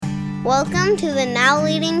Welcome to the Now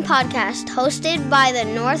Leading podcast, hosted by the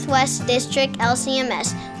Northwest District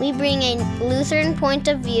LCMS. We bring a Lutheran point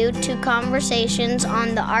of view to conversations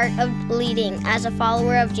on the art of leading as a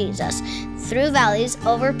follower of Jesus, through valleys,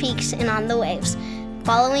 over peaks, and on the waves,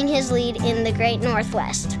 following his lead in the great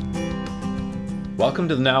Northwest. Welcome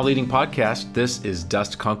to the Now Leading podcast. This is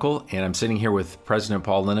Dust Kunkel, and I'm sitting here with President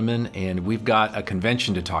Paul Linneman, and we've got a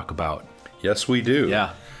convention to talk about. Yes, we do.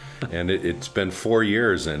 Yeah. And it's been 4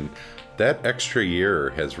 years, and that extra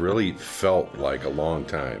year has really felt like a long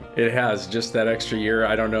time. It has, just that extra year.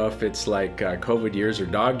 I don't know if it's like COVID years or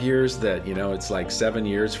dog years that, it's like 7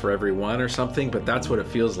 years for every one or something, but that's what it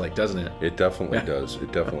feels like, doesn't it? It definitely does.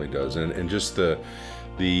 It definitely does. And just the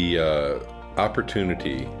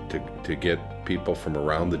opportunity to get people from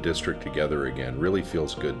around the district together again really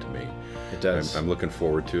feels good to me. It does. I'm looking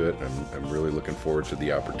forward to it. I'm really looking forward to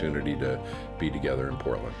the opportunity to be together in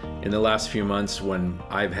Portland. In the last few months, when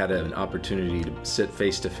I've had an opportunity to sit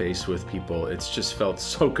face to face with people, it's just felt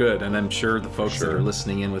so good. And I'm sure the folks that are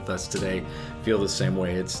listening in with us today feel the same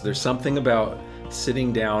way. There's something about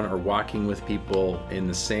sitting down or walking with people in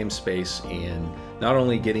the same space and not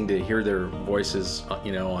only getting to hear their voices,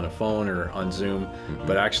 on a phone or on Zoom,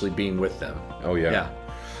 but actually being with them. Oh, yeah.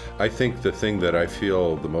 I think the thing that I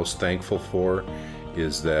feel the most thankful for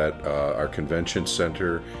is that our convention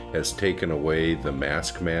center has taken away the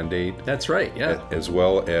mask mandate. That's right, yeah. As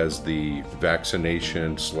well as the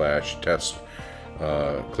vaccination/test,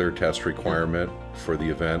 clear test requirement for the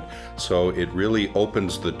event. So it really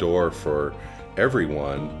opens the door for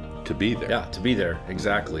everyone to be there. Yeah, to be there,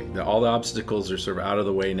 exactly. All the obstacles are sort of out of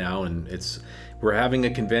the way now, and we're having a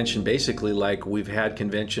convention basically like we've had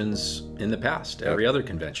conventions in the past, every other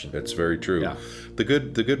convention. That's very true. Yeah. The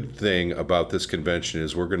good thing about this convention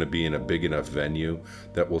is we're going to be in a big enough venue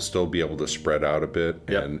that we'll still be able to spread out a bit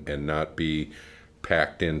and not be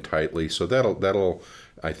packed in tightly. So that'll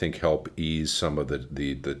I think help ease some of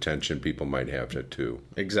the tension people might have too.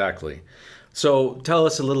 Exactly. So tell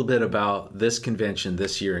us a little bit about this convention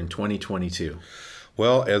this year in 2022.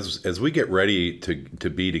 Well, as we get ready to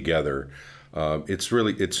be together,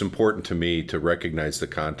 it's important to me to recognize the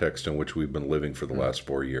context in which we've been living for the last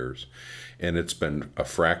 4 years. And it's been a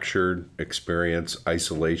fractured experience,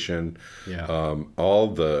 isolation, all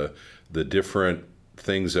the different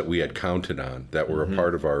things that we had counted on that were a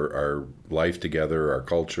part of our life together, our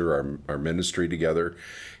culture, our ministry together,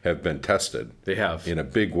 have been tested. They have. In a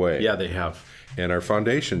big way. Yeah, they have. And our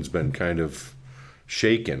foundation's been kind of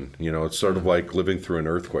shaken. It's sort of like living through an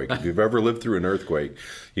earthquake. If you've ever lived through an earthquake,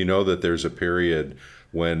 you know that there's a period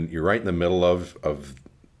when you're right in the middle of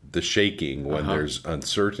the shaking, when there's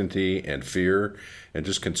uncertainty and fear and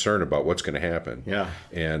just concern about what's going to happen. Yeah.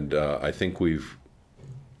 And I think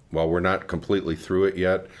while we're not completely through it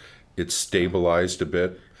yet, it's stabilized a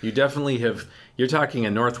bit. You definitely have. You're talking a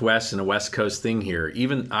Northwest and a West Coast thing here.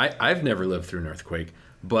 Even I've never lived through an earthquake,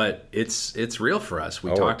 but it's real for us. We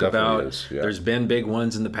talk about there's been big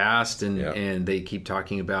ones in the past, and they keep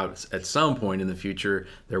talking about at some point in the future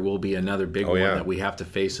there will be another big one that we have to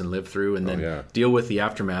face and live through, and then deal with the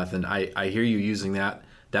aftermath. And I hear you using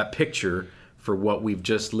that picture for what we've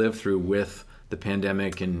just lived through with the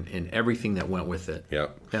pandemic and everything that went with it. Yeah.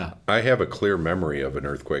 Yeah. I have a clear memory of an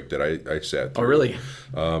earthquake that I sat through. Oh, really?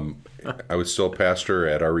 I was still pastor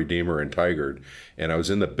at Our Redeemer in Tigard, and I was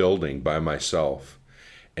in the building by myself,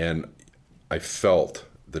 and I felt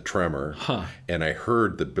the tremor, and I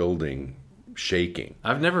heard the building shaking.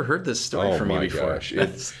 I've never heard this story from you before. Oh my gosh.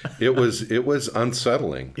 It was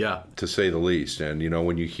unsettling, to say the least. And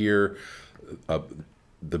when you hear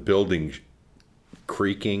the building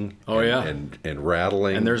creaking and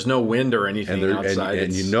rattling, and there's no wind or anything outside,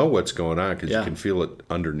 and you know what's going on because you can feel it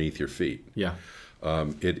underneath your feet.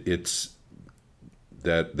 It's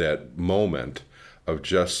that moment of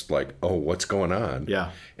just like, oh, what's going on,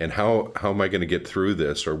 and how am I going to get through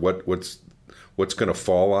this, or what's going to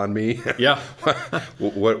fall on me?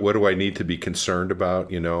 What do I need to be concerned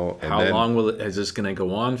about? And how long is this going to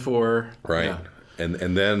go on for? Right. And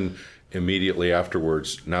then immediately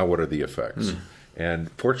afterwards, now what are the effects?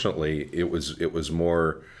 And fortunately, it was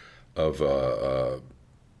more of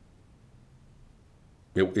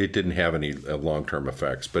it didn't have any long-term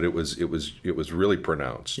effects, but it was really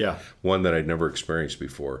pronounced. Yeah. One that I'd never experienced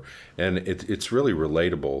before, and it's really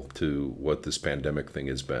relatable to what this pandemic thing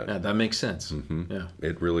has been. Yeah, that makes sense. Yeah,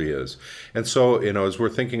 it really is. And so as we're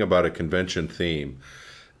thinking about a convention theme,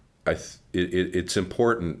 it's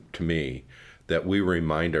important to me that we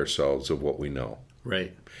remind ourselves of what we know.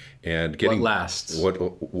 Right. And getting what lasts,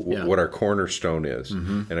 what our cornerstone is,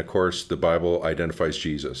 and of course the Bible identifies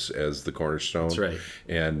Jesus as the cornerstone. That's right.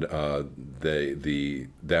 And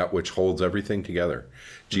that which holds everything together.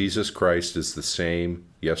 Jesus Christ is the same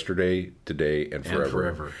yesterday, today, and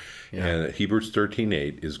forever. Yeah. And Hebrews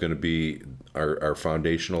 13:8 is going to be our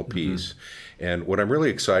foundational piece. And what I'm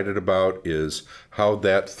really excited about is how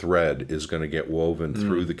that thread is going to get woven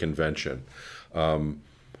through the convention.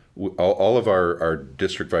 All of our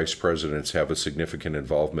district vice presidents have a significant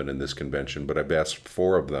involvement in this convention, but I've asked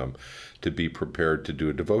 4 of them to be prepared to do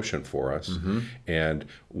a devotion for us. And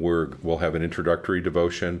we'll have an introductory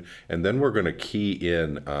devotion, and then we're going to key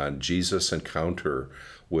in on Jesus' encounter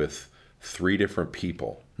with 3 different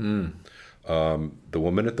people. The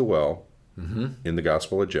woman at the well in the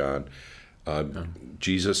Gospel of John,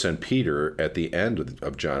 Jesus and Peter at the end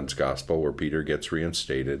of John's Gospel, where Peter gets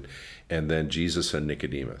reinstated, and then Jesus and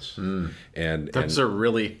Nicodemus. And those are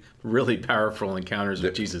really, really powerful encounters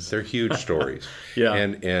with Jesus. They're huge stories. Yeah.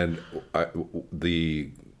 And the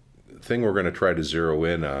thing we're going to try to zero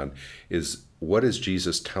in on is, what is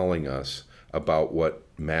Jesus telling us about what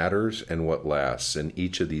matters and what lasts in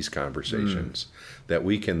each of these conversations that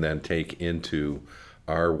we can then take into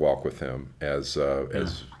our walk with him as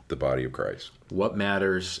the body of Christ. What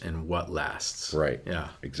matters and what lasts. Right. Yeah.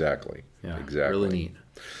 Exactly. Yeah. Exactly. Really neat.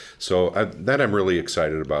 So that I'm really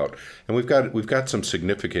excited about, and we've got some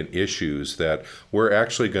significant issues that we're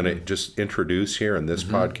actually going to just introduce here in this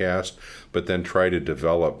podcast, but then try to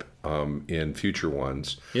develop in future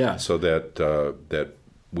ones. Yeah. So that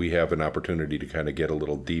we have an opportunity to kind of get a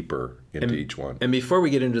little deeper into each one. And before we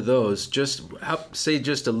get into those, just say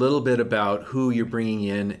just a little bit about who you're bringing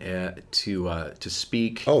in to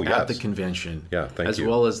speak at the convention. Yeah, thank you. As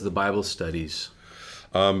well as the Bible studies.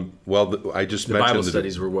 I just mentioned Bible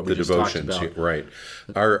studies were what we just talked about. Right.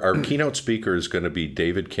 Our keynote speaker is going to be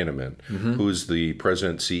David Kinnaman, who's the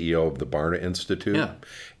president CEO of the Barna Institute. Yeah.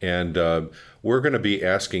 And we're going to be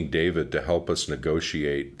asking David to help us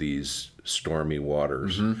negotiate these stormy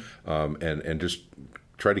waters, and just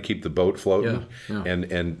try to keep the boat floating,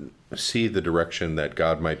 and see the direction that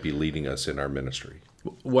God might be leading us in our ministry.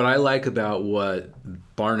 What I like about what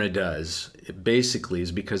Barna does, basically,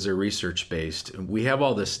 is because they're research-based. We have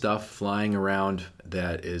all this stuff flying around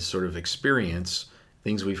that is sort of experience,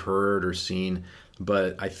 things we've heard or seen.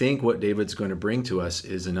 But I think what David's going to bring to us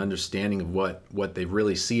is an understanding of what they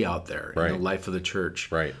really see out there in the life of the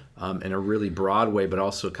church, right? In a really broad way, but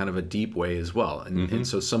also kind of a deep way as well. And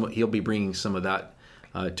so he'll be bringing some of that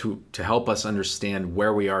to help us understand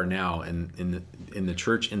where we are now in the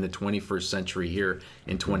church in the 21st century here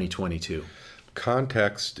in 2022.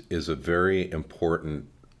 Context is a very important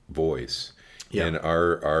voice in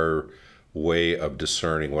our way of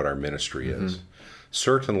discerning what our ministry is.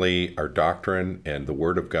 Certainly, our doctrine and the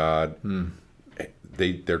Word of God,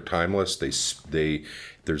 they're timeless.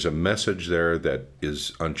 There's a message there that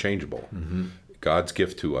is unchangeable. God's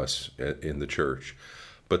gift to us in the church.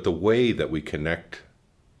 But the way that we connect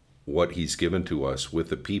what He's given to us with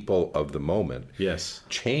the people of the moment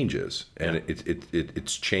changes, and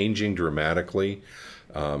it's changing dramatically.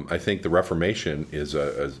 I think the Reformation is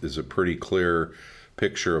a pretty clear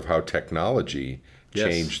picture of how technology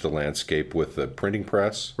changed the landscape with the printing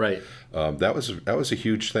press. Right. That was a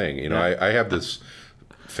huge thing. You know, I have this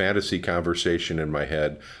fantasy conversation in my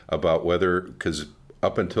head about whether, because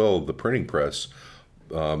up until the printing press,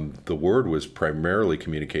 the word was primarily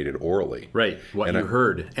communicated orally. Right. What you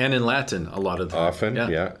heard, and in Latin a lot of the time. Often,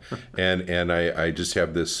 yeah. And I just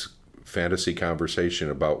have this fantasy conversation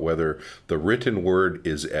about whether the written word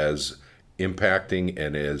is as impacting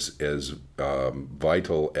and as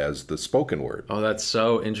vital as the spoken word. Oh, that's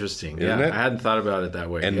so interesting. Isn't it? I hadn't thought about it that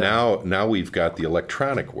way. And now we've got the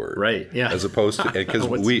electronic word. Right, yeah. As opposed to, because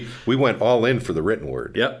we went all in for the written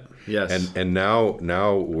word. Yep. Yes. And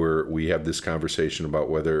now we have this conversation about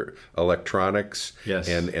whether electronics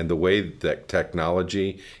and the way that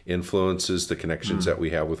technology influences the connections that we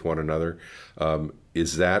have with one another,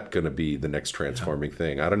 is that going to be the next transforming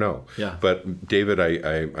thing? I don't know. Yeah. But David,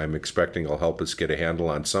 I'm expecting will help us get a handle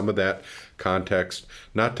on some of that context,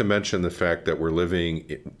 not to mention the fact that we're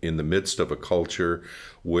living in the midst of a culture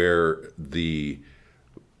where the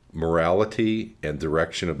morality and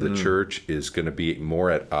direction of the church is going to be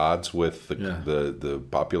more at odds with the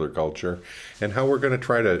popular culture, and how we're going to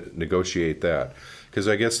try to negotiate that. Because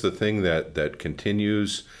I guess the thing that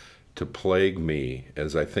continues to plague me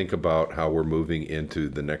as I think about how we're moving into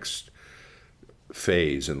the next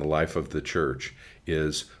phase in the life of the church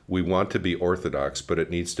is we want to be orthodox, but it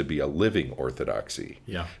needs to be a living orthodoxy.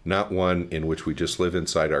 Yeah. Not one in which we just live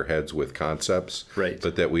inside our heads with concepts, right,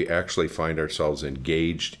 but that we actually find ourselves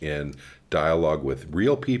engaged in dialogue with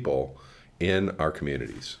real people in our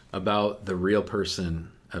communities. About the real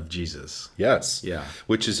person of Jesus. Yes. Yeah.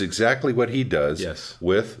 Which is exactly what he does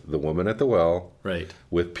with the woman at the well, right,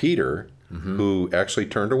 with Peter, who actually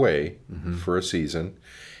turned away for a season,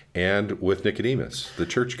 and with Nicodemus, the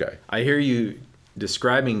church guy. I hear you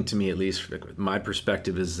describing to me, at least my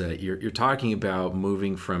perspective, is that you're talking about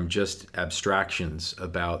moving from just abstractions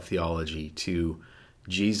about theology to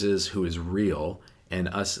Jesus, who is real, and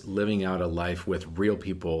us living out a life with real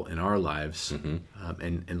people in our lives,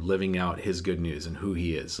 and living out his good news and who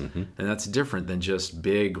he is. And that's different than just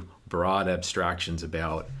big, broad abstractions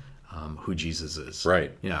about who Jesus is.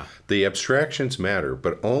 Right. Yeah. The abstractions matter,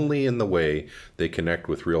 but only in the way they connect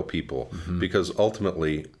with real people, because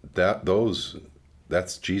ultimately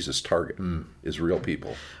that's Jesus' target, is real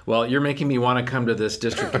people. Well, you're making me want to come to this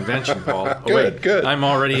district convention, Paul. Good. I'm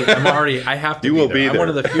already, I have to you be will there. be there. I'm one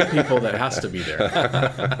of the few people that has to be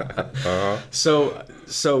there.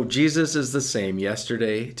 So Jesus is the same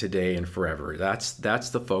yesterday, today, and forever. That's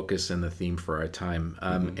the focus and the theme for our time.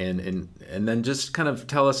 And then just kind of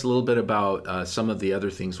tell us a little bit about some of the other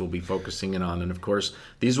things we'll be focusing in on. And of course,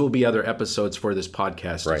 these will be other episodes for this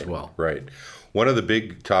podcast as well. Right. One of the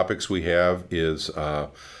big topics we have is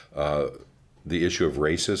the issue of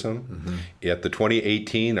racism. At the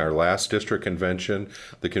 2018, our last district convention,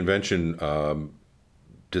 the convention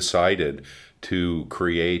decided to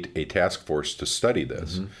create a task force to study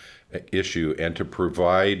this issue and to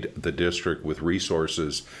provide the district with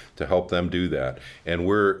resources to help them do that. And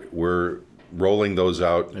we're rolling those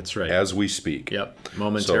out as we speak. Yep.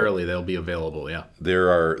 Momentarily, they'll be available. Yeah. There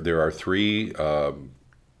are 3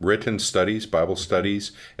 written studies, Bible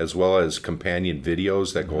studies, as well as companion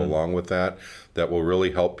videos that go along with that will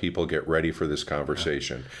really help people get ready for this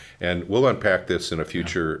conversation. And we'll unpack this in a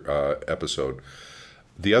future episode.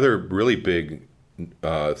 The other really big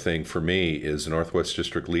thing for me is the Northwest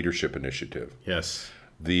District Leadership Initiative. Yes.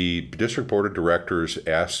 The District Board of Directors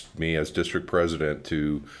asked me as District President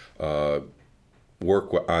to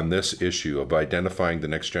work on this issue of identifying the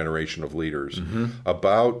next generation of leaders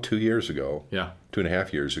about 2 years ago. Yeah.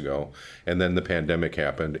 2.5 years ago, and then the pandemic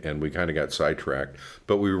happened and we kind of got sidetracked.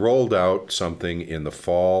 But we rolled out something in the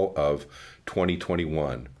fall of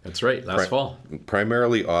 2021. That's right, last fall.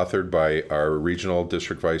 Primarily authored by our regional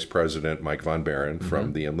district vice president, Mike Von Baron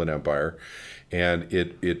from the Inland Empire. And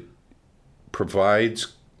it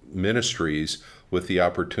provides ministries with the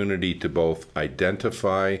opportunity to both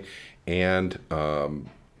identify and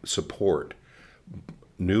support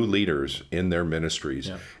new leaders in their ministries.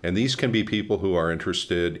 Yeah. And these can be people who are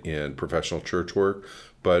interested in professional church work,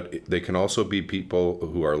 but they can also be people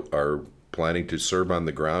who are planning to serve on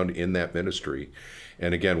the ground in that ministry.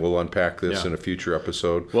 And again, we'll unpack this in a future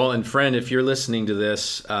episode. Well, and friend, if you're listening to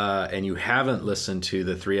this and you haven't listened to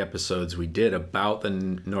the 3 episodes we did about the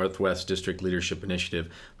Northwest District Leadership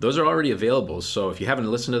Initiative, those are already available. So if you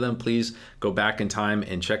haven't listened to them, please go back in time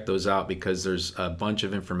and check those out, because there's a bunch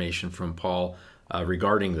of information from Paul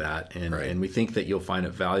regarding that, and we think that you'll find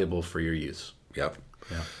it valuable for your use. Yep.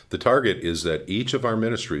 Yeah. The target is that each of our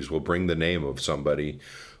ministries will bring the name of somebody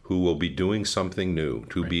who will be doing something new,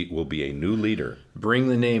 will be a new leader. Bring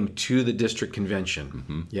the name to the district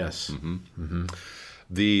convention. Yes.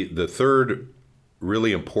 The third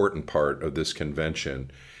really important part of this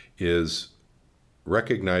convention is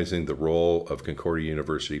recognizing the role of Concordia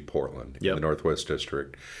University Portland in the Northwest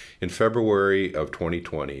District. In February of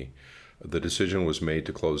 2020, the decision was made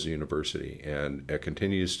to close the university, and it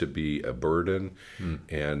continues to be a burden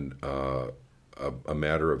and a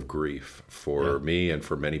matter of grief for me and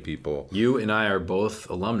for many people. You and I are both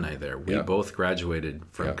alumni there. We both graduated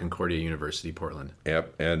from Concordia University, Portland.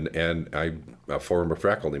 Yep, and I'm a former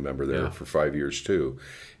faculty member there for 5 years too.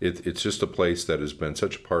 It's just a place that has been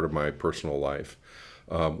such a part of my personal life.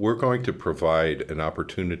 We're going to provide an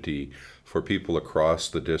opportunity for people across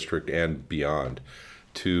the district and beyond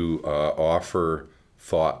to offer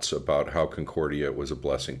thoughts about how Concordia was a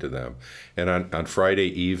blessing to them. And on Friday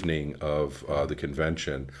evening of the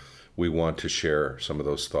convention, we want to share some of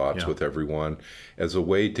those thoughts with everyone as a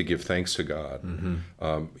way to give thanks to God.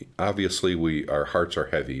 Obviously, our hearts are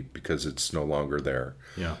heavy because it's no longer there.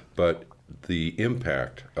 Yeah. But the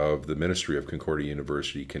impact of the ministry of Concordia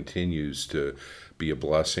University continues to be a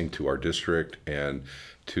blessing to our district and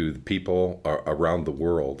to the people around the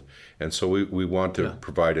world. And so we want to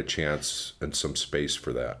provide a chance and some space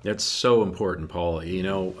for that. That's so important, Paul. You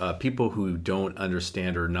know, people who don't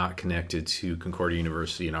understand or not connected to Concordia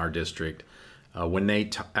University in our district when they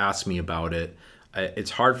ask me about it,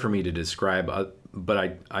 it's hard for me to describe,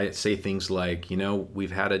 but I say things like,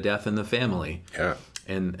 we've had a death in the family. Yeah.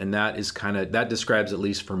 And that is that describes, at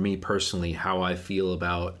least for me personally, how I feel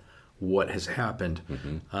about what has happened.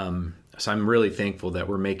 Mm-hmm. So I'm really thankful that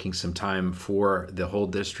we're making some time for the whole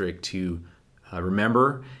district to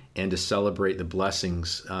remember and to celebrate the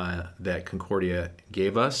blessings that Concordia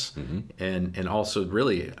gave us, mm-hmm. and also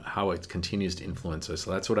really how it continues to influence us.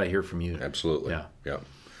 So that's what I hear from you. Absolutely. Yeah.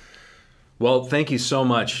 Well, thank you so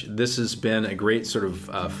much. This has been a great sort of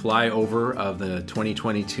flyover of the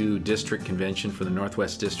 2022 District Convention for the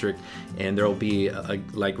Northwest District, and there will be,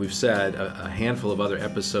 like we've said, a handful of other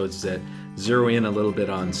episodes that zero in a little bit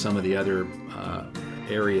on some of the other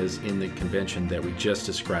areas in the convention that we just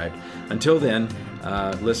described. Until then,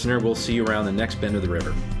 listener, we'll see you around the next bend of the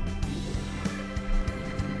river.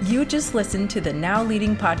 You just listened to the Now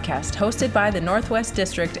Leading podcast hosted by the Northwest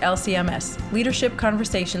District LCMS, leadership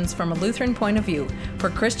conversations from a Lutheran point of view for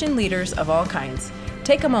Christian leaders of all kinds.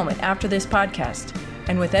 Take a moment after this podcast,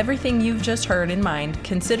 and with everything you've just heard in mind,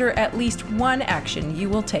 consider at least one action you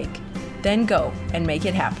will take. Then go and make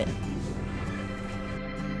it happen.